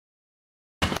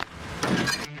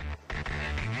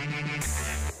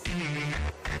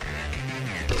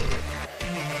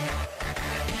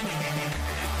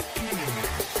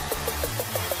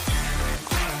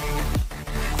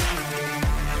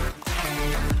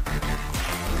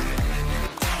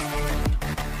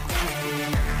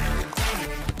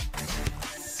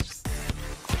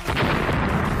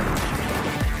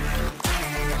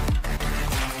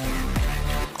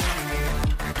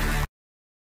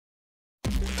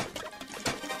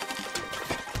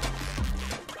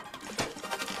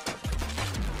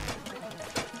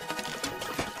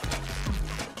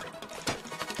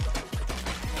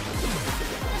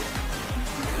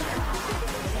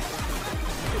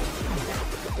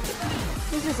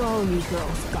This is all you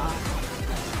girls got.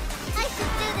 I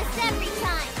should do this every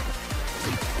time.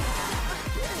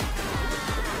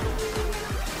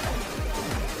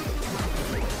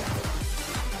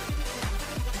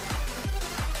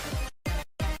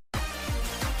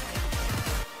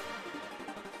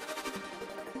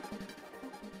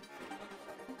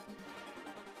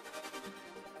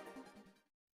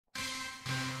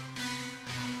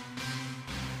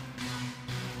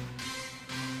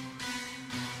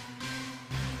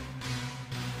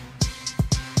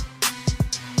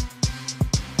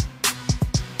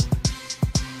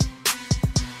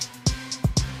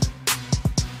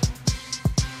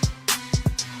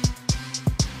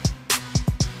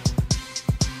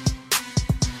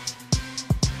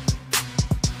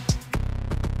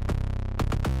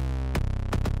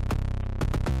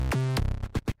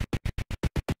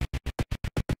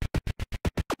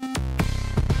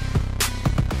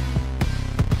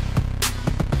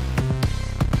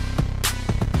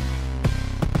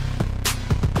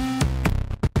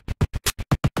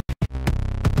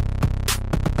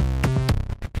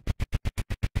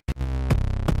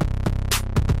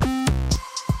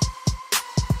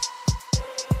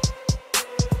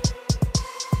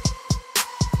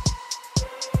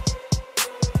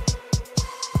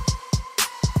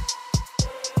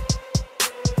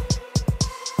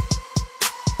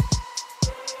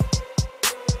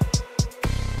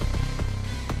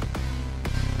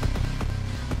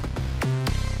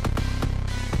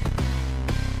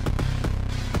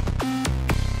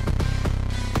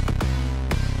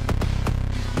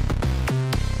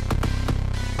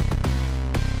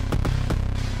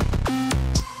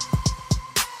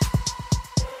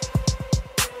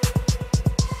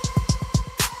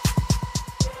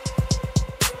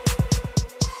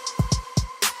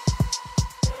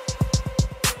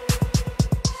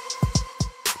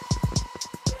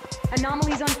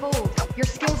 Anomalies unfold. Your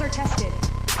skills are tested.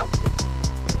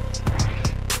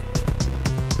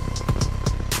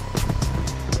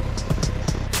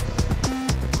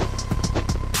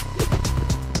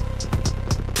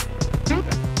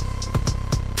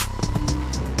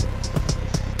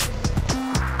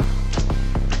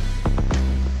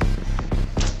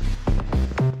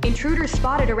 Intruders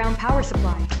spotted around power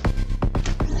supply.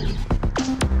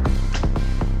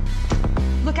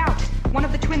 Look out! One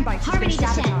of the Twinbytes has been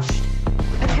sabotaged.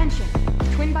 Attention!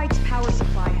 Twinbytes' power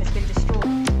supply has been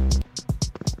destroyed.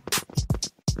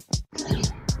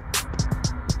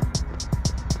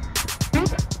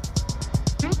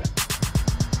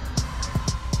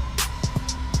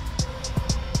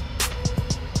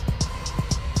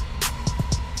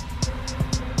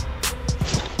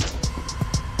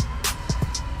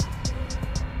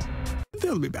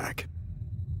 They'll be back.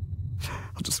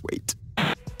 I'll just wait.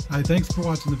 Hi, thanks for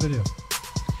watching the video.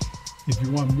 If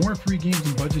you want more free games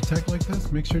and budget tech like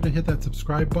this, make sure to hit that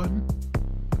subscribe button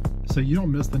so you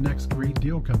don't miss the next great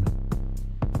deal coming.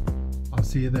 I'll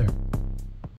see you there.